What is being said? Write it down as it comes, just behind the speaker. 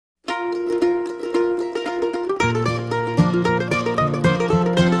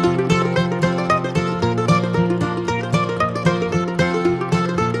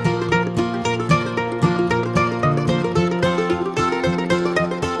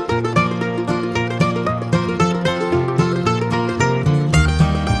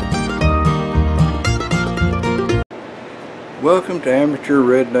Welcome to Amateur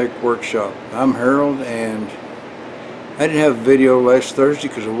Redneck Workshop. I'm Harold, and I didn't have a video last Thursday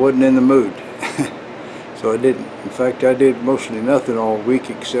because I wasn't in the mood. So I didn't. In fact, I did mostly nothing all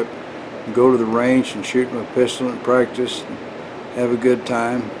week except go to the range and shoot my pistol and practice and have a good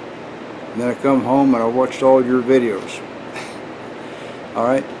time. And then I come home and I watched all your videos.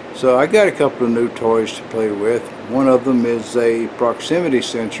 Alright, so I got a couple of new toys to play with. One of them is a proximity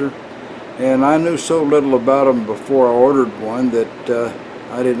sensor. And I knew so little about them before I ordered one that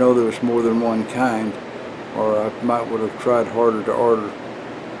I didn't know there was more than one kind, or I would have tried harder to order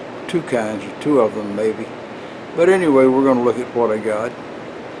two kinds, or two of them maybe. But anyway, we're going to look at what I got.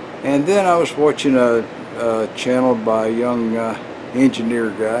 And then I was watching a channel by a young engineer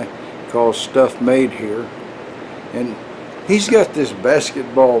guy called Stuff Made Here, and he's got this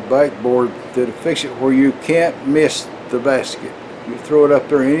basketball backboard that'll fix it where you can't miss the basket. You throw it up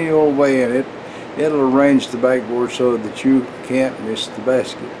there any old way in it, it'll arrange the backboard so that you can't miss the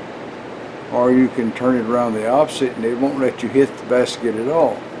basket. Or you can turn it around the opposite and it won't let you hit the basket at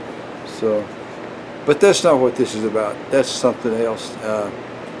all. So, but that's not what this is about. That's something else.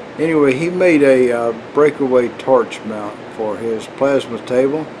 Anyway, he made a breakaway torch mount for his plasma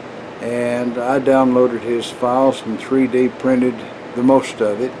table, and I downloaded his files and 3D printed the most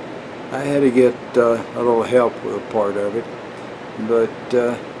of it. I had to get a little help with a part of it. But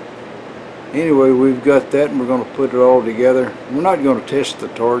anyway, we've got that, and we're going to put it all together. We're not going to test the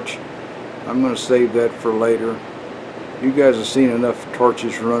torch. I'm going to save that for later. You guys have seen enough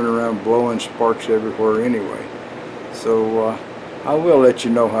torches running around blowing sparks everywhere anyway. So I will let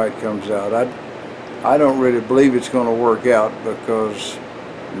you know how it comes out. I don't really believe it's going to work out because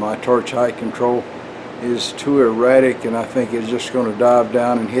my torch height control is too erratic, and I think it's just going to dive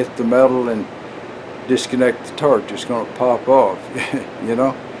down and hit the metal and disconnect the torch. It's going to pop off, you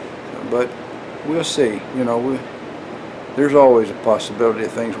know. But we'll see. You know, there's always a possibility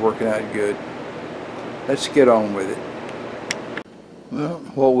of things working out good. Let's get on with it. Well,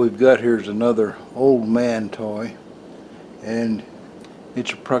 what we've got here is another old man toy, and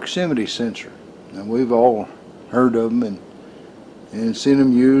it's a proximity sensor. And we've all heard of them and seen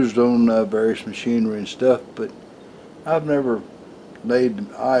them used on various machinery and stuff, but I've never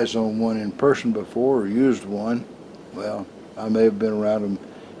laid eyes on one in person before or used one. Well, I may have been around them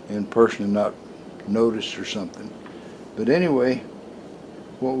in person and not noticed or something. But anyway,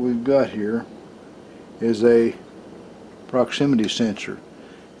 what we've got here is a proximity sensor,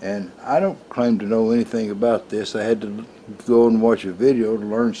 and I don't claim to know anything about this. I had to go and watch a video to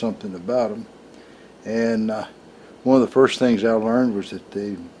learn something about them, and one of the first things I learned was that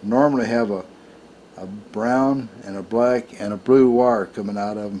they normally have a brown and a black and a blue wire coming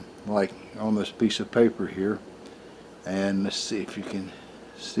out of them, like on this piece of paper here. And let's see if you can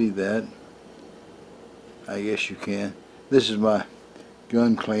see that. I guess you can. This is my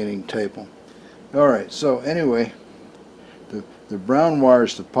gun cleaning table. Alright, so anyway, the brown wire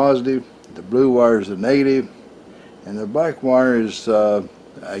is the positive, the blue wire is the negative, and the black wire is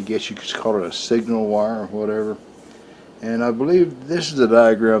I guess you could call it a signal wire or whatever. And I believe this is the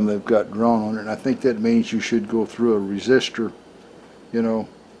diagram they've got drawn on it, and I think that means you should go through a resistor, you know,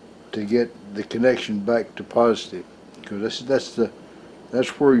 to get the connection back to positive, because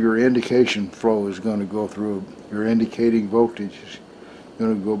that's where your indication flow is going to go through. Your indicating voltage is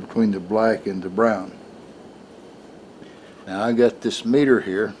going to go between the black and the brown. Now I got this meter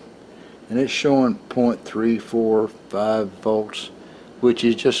here, and it's showing 0.345 volts, which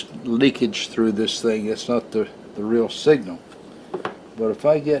is just leakage through this thing. It's not the real signal. But if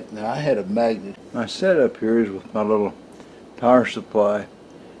I get, now I had a magnet. My setup here is with my little power supply,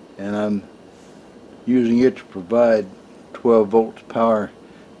 and I'm using it to provide 12 volts power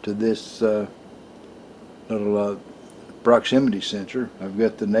to this little proximity sensor. I've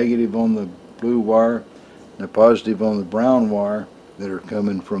got the negative on the blue wire and the positive on the brown wire that are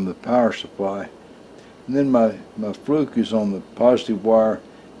coming from the power supply, and then my fluke is on the positive wire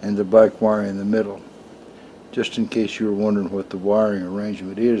and the black wire in the middle, just in case you were wondering what the wiring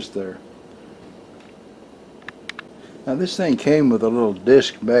arrangement is there. Now this thing came with a little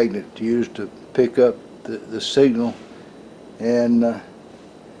disc magnet to use to pick up the signal, and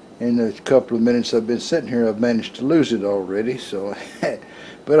in a couple of minutes I've been sitting here, I've managed to lose it already. So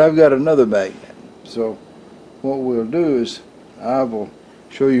but I've got another magnet. So what we'll do is I will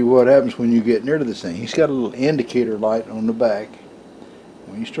show you what happens when you get near to this thing. He's got a little indicator light on the back.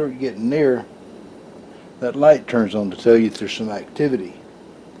 When you start getting near, that light turns on to tell you if there's some activity.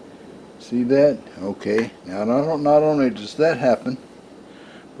 See that? Okay. Now not only does that happen,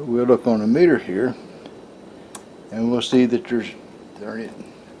 but we'll look on the meter here, and we'll see that there's, darn it,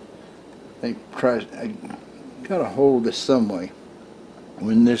 I think got to hold this some way.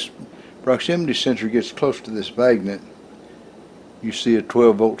 When this proximity sensor gets close to this magnet, you see a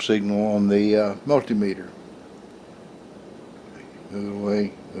 12-volt signal on the multimeter. Move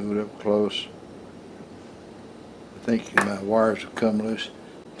away, move it up close. I think my wires have come loose.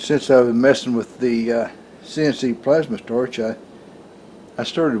 Since I've been messing with the CNC plasma torch, I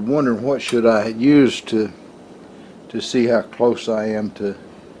started wondering what should I use to see how close I am to,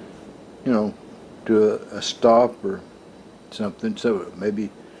 you know, to a stop or something, so maybe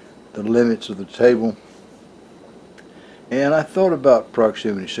the limits of the table. And I thought about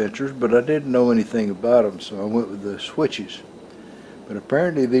proximity sensors, but I didn't know anything about them, so I went with the switches. But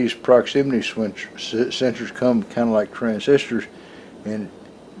apparently these proximity sensors come kind of like transistors in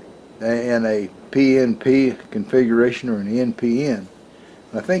a PNP configuration or an NPN.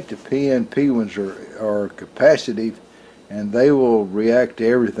 I think the PNP ones are capacitive, and they will react to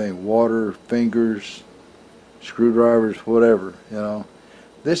everything: water, fingers, screwdrivers, whatever. You know,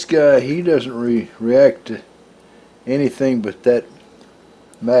 this guy, he doesn't react to anything but that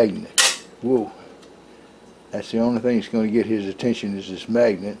magnet. Whoa! That's the only thing that's going to get his attention, is this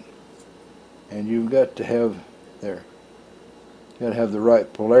magnet. And you've got to have there. Got to have the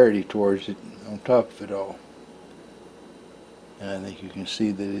right polarity towards it on top of it all. And I think you can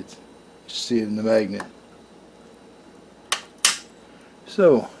see that it's seeing the magnet.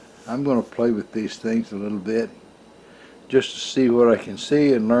 So I'm going to play with these things a little bit, just to see what I can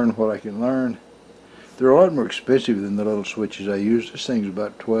see and learn what I can learn. They're a lot more expensive than the little switches I use. This thing's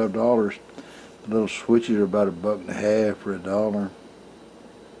about $12. The little switches are about $1.50 or $1.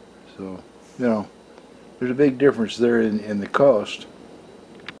 So, you know, there's a big difference there in the cost.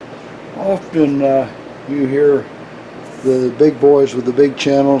 Often you hear the big boys with the big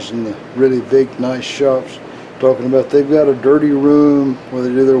channels and the really big nice shops talking about they've got a dirty room where they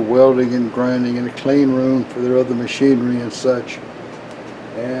do their welding and grinding, and a clean room for their other machinery and such.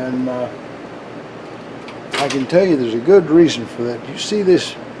 And I can tell you there's a good reason for that. You see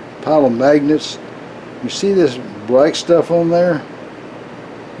this pile of magnets? You see this black stuff on there?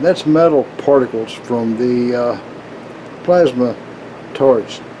 That's metal particles from the plasma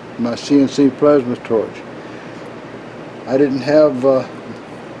torch, my CNC plasma torch. I didn't have a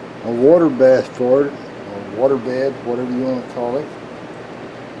water bath for it, or water bed, whatever you want to call it.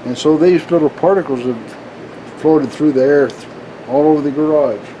 And so these little particles have floated through the air all over the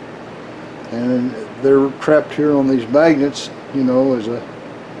garage. And they're trapped here on these magnets, you know, as a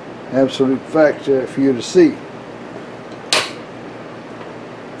absolute fact for you to see.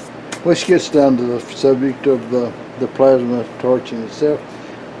 Which gets down to the subject of the plasma torch in itself.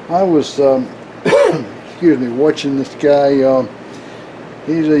 I was, excuse me, watching this guy.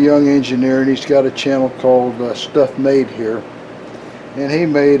 He's a young engineer, and he's got a channel called Stuff Made Here. And he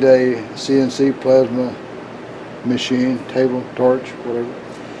made a CNC plasma machine, table, torch, whatever.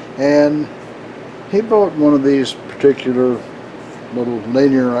 And he bought one of these particular little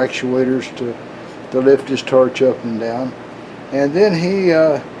linear actuators to lift his torch up and down. And then he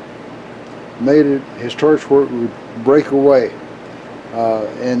made his torch work with Breakaway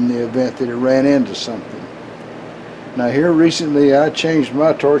in the event that it ran into something. Now here recently I changed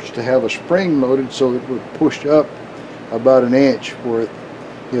my torch to have a spring loaded so it would push up about an inch for it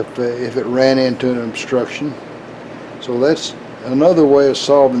if it ran into an obstruction. So that's another way of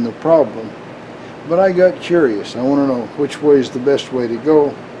solving the problem. But I got curious. I want to know which way is the best way to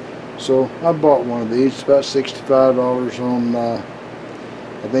go. So I bought one of these. It's about $65 on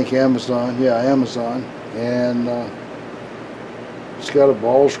I think Amazon. Yeah, Amazon. And it's got a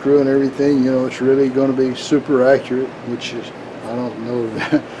ball screw and everything. You know, it's really going to be super accurate, which is, I don't know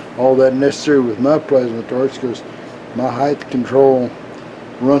all that necessary with my plasma torch, because my height control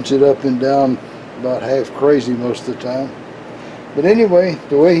runs it up and down about half crazy most of the time. But anyway,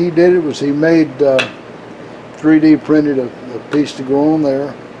 the way he did it was he made 3D printed a piece to go on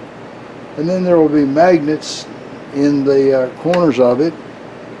there, and then there will be magnets in the corners of it,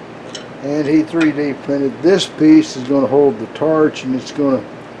 and he 3D printed this piece is going to hold the torch, and it's going to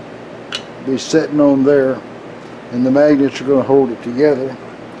be sitting on there, and the magnets are going to hold it together,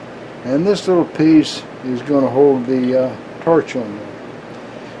 and this little piece is going to hold the torch on there.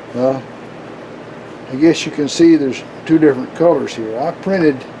 Well, I guess you can see there's two different colors here. I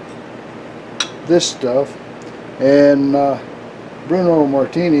printed this stuff, and Bruno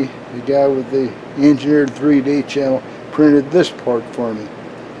Martini, the guy with the engineered 3D channel, printed this part for me.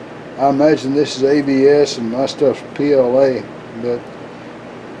 I imagine this is ABS and my stuff's PLA, but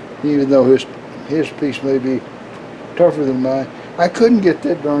even though his piece may be tougher than mine, I couldn't get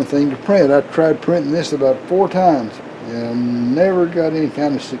that darn thing to print. I tried printing this about 4 times and never got any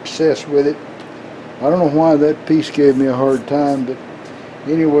kind of success with it. I don't know why that piece gave me a hard time, but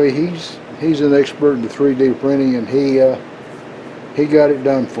anyway, he's an expert in the 3D printing, and he got it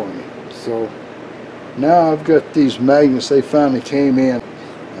done for me. So now I've got these magnets. They finally came in.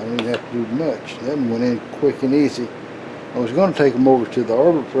 I didn't have to do much. That one went in quick and easy. I was going to take them over to the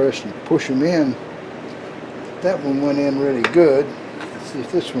arbor press and push them in. That one went in really good. Let's see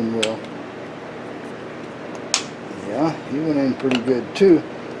if this one will. Yeah, he went in pretty good too.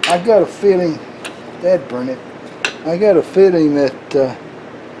 I got a feeling, Dad burn it. I got a feeling that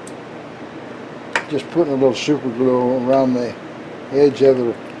just putting a little super glue around the edge of it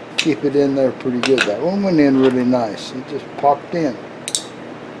will keep it in there pretty good. That one went in really nice. It just popped in.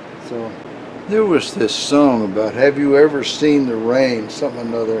 So there was this song about, have you ever seen the rain,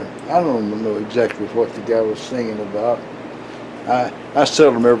 something or other. I don't know exactly what the guy was singing about. I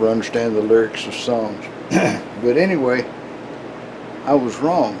seldom ever understand the lyrics of songs. But anyway, I was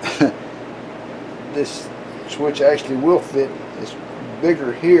wrong. This switch actually will fit. It's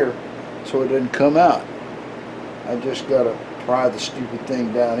bigger here, so it doesn't come out. I just got to pry the stupid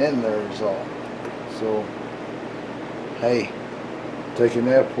thing down in there is all. So, hey, take a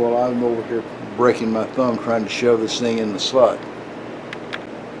nap while I'm over here breaking my thumb trying to shove this thing in the slot.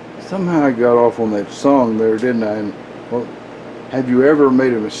 Somehow I got off on that song there, didn't I? And, well, have you ever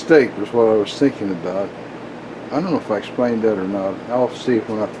made a mistake was what I was thinking about. I don't know if I explained that or not. I'll see it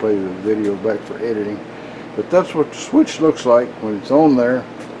when I play the video back for editing. But that's what the switch looks like when it's on there.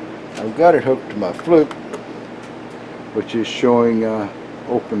 I've got it hooked to my flute, which is showing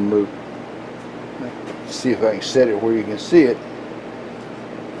open loop. Let's see if I can set it where you can see it.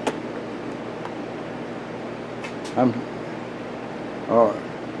 Alright,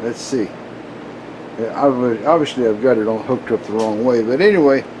 let's see. Obviously I've got it on hooked up the wrong way, but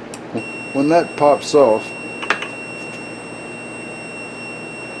anyway, when that pops off,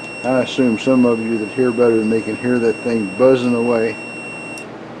 I assume some of you that hear better than me can hear that thing buzzing away.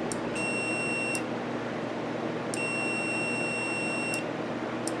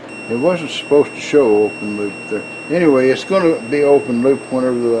 It wasn't supposed to show open loop there. Anyway, it's going to be open loop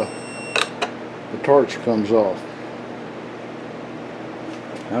whenever the torch comes off.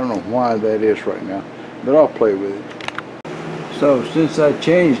 I don't know why that is right now, but I'll play with it. So since I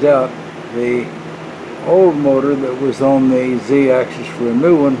changed out the old motor that was on the Z-axis for a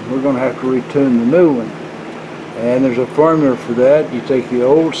new one, we're going to have to retune the new one. And there's a formula for that. You take the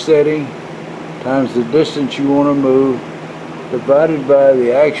old setting times the distance you want to move divided by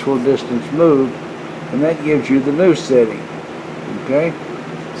the actual distance moved, and that gives you the new setting. Okay?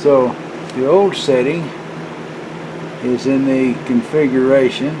 So the old setting is in the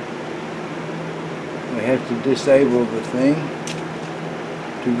configuration. We have to disable the thing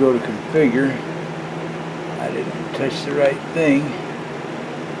to go to configure. I didn't touch the right thing.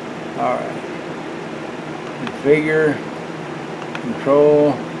 Alright. Configure,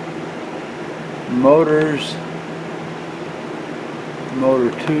 control, motors,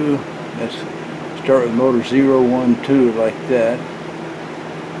 motor 2. Let's start with motor 0, 1, 2 like that.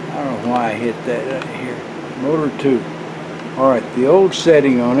 I don't know why I hit that right here. Motor 2. Alright, the old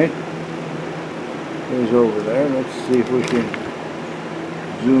setting on it is over there. Let's see if we can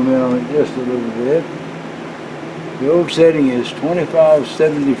zoom in on it just a little bit. The old setting is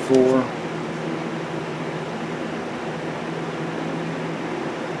 2574.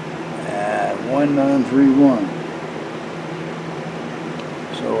 1931.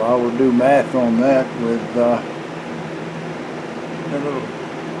 So I will do math on that with a little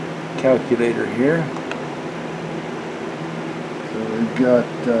calculator here. So we've got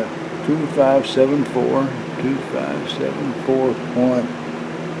 2574,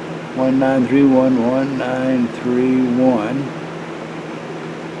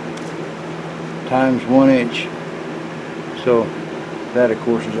 2574.1931 times 1 inch. So that of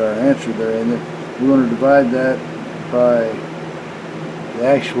course is our answer there, and then we're going to divide that by the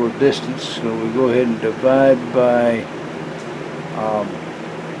actual distance. So we go ahead and divide by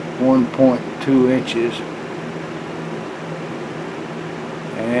 1.2 inches,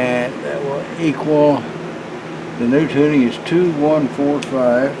 and that will equal, the new tuning is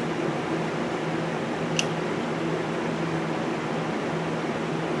 2145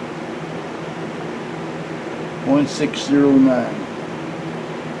 1609.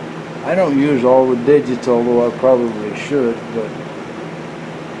 I don't use all the digits, although I probably should, but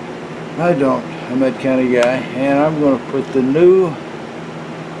I don't. I'm that kind of guy. And I'm going to put the new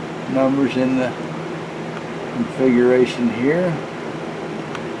numbers in the configuration here.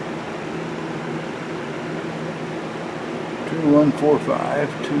 2145,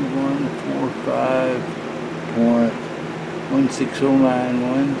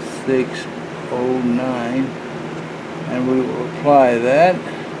 2145.1609, 0.09, and we will apply that,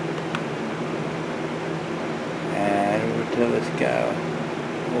 and we'll tell this guy,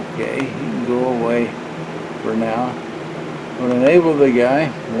 okay, he can go away for now. We'll enable the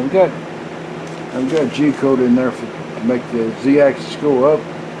guy. I've got G-code in there to make the Z-axis go up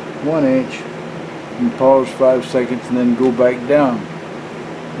 1 inch, and pause 5 seconds, and then go back down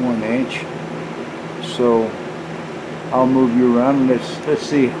 1 inch. So I'll move you around, and let's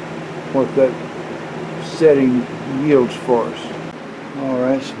see what that setting yields for us.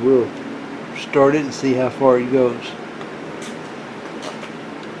 Alright, so we'll start it and see how far it goes.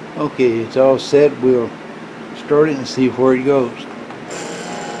 Okay, it's all set. We'll start it and see where it goes.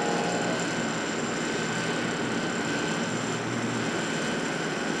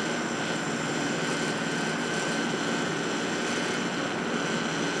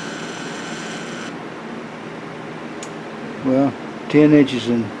 Well, 10 inches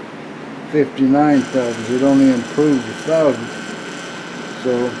and 59 thousandths. It only improved a thousandth.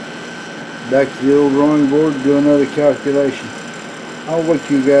 So back to the old drawing board, do another calculation. I'll wake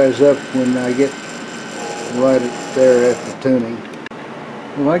you guys up when I get right there at the tuning.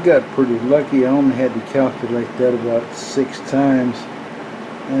 Well, I got pretty lucky. I only had to calculate that about 6 times,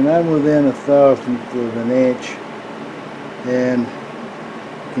 and I'm within a thousandth of an inch. And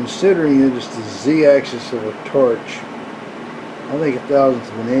considering that it's the z-axis of a torch, I think a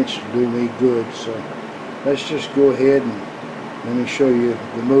thousandth of an inch will do me good. So let's just go ahead and let me show you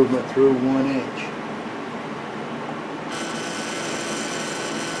the movement through 1 inch.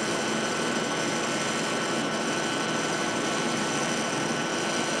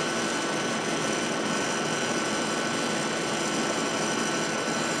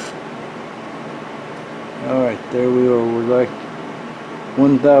 Alright, there we are. We're like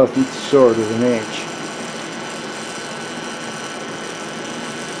 1,000th short of an inch.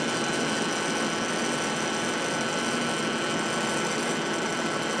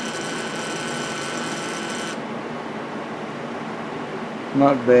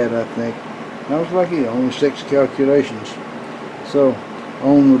 Not bad, I think. I was lucky, only 6 calculations. So,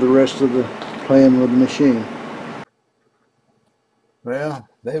 on with the rest of the playing with the machine. Well,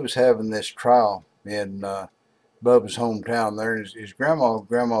 they was having this trial in Bubba's hometown there. His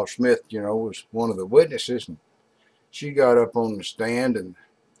Grandma Smith, you know, was one of the witnesses. And she got up on the stand, and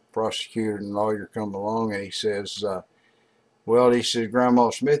the prosecutor and lawyer come along, and he says, well, he says,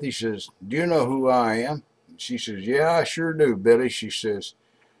 Grandma Smith, he says, do you know who I am? She says, yeah, I sure do, Billy. She says,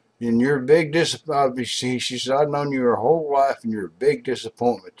 and you're a big disappointment. She says, I've known you your whole life, and you're a big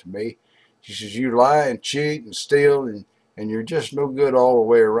disappointment to me. She says, you lie and cheat and steal, and you're just no good all the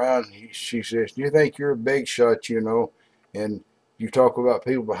way around. She says, you think you're a big shot, you know, and you talk about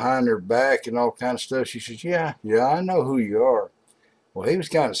people behind their back and all kind of stuff. She says, yeah, I know who you are. Well, he was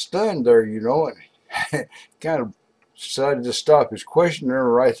kind of stunned there, you know, and kind of decided to stop his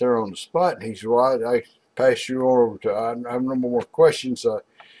questioner right there on the spot. And he said, well, I pass you over to, I have no more questions.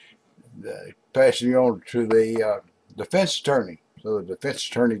 Passing you on to the defense attorney. So the defense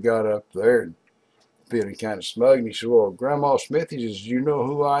attorney got up there and feeling kind of smug, and he said, well, Grandma Smith, he says, you know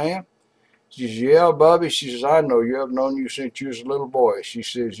who I am? She says, yeah, Bobby. She says, I know you. I've known you since you was a little boy. She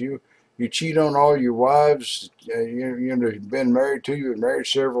says, you cheat on all your wives. You've been married to. You've been married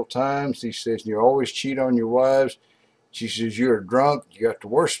several times. He says, you always cheat on your wives. She says, you're a drunk. You got the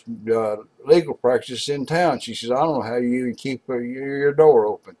worst legal practice in town. She says, I don't know how you even keep your door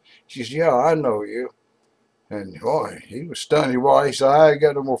open. She says, yeah, I know you. And boy, he was stunned. He said, I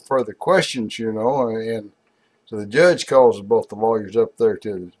got no more further questions, you know. And so the judge calls both the lawyers up there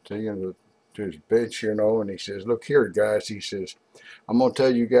to his bench, you know, and he says, look here, guys. He says, I'm going to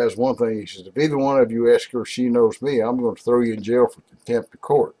tell you guys one thing. He says, if either one of you ask her if she knows me, I'm going to throw you in jail for contempt of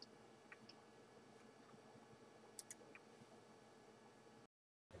court.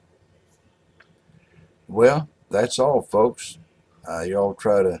 Well, that's all, folks. Y'all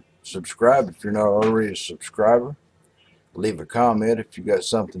try to subscribe if you're not already a subscriber. Leave a comment if you got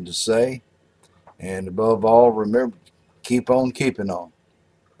something to say. And above all, remember, keep on keeping on.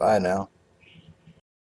 Bye now.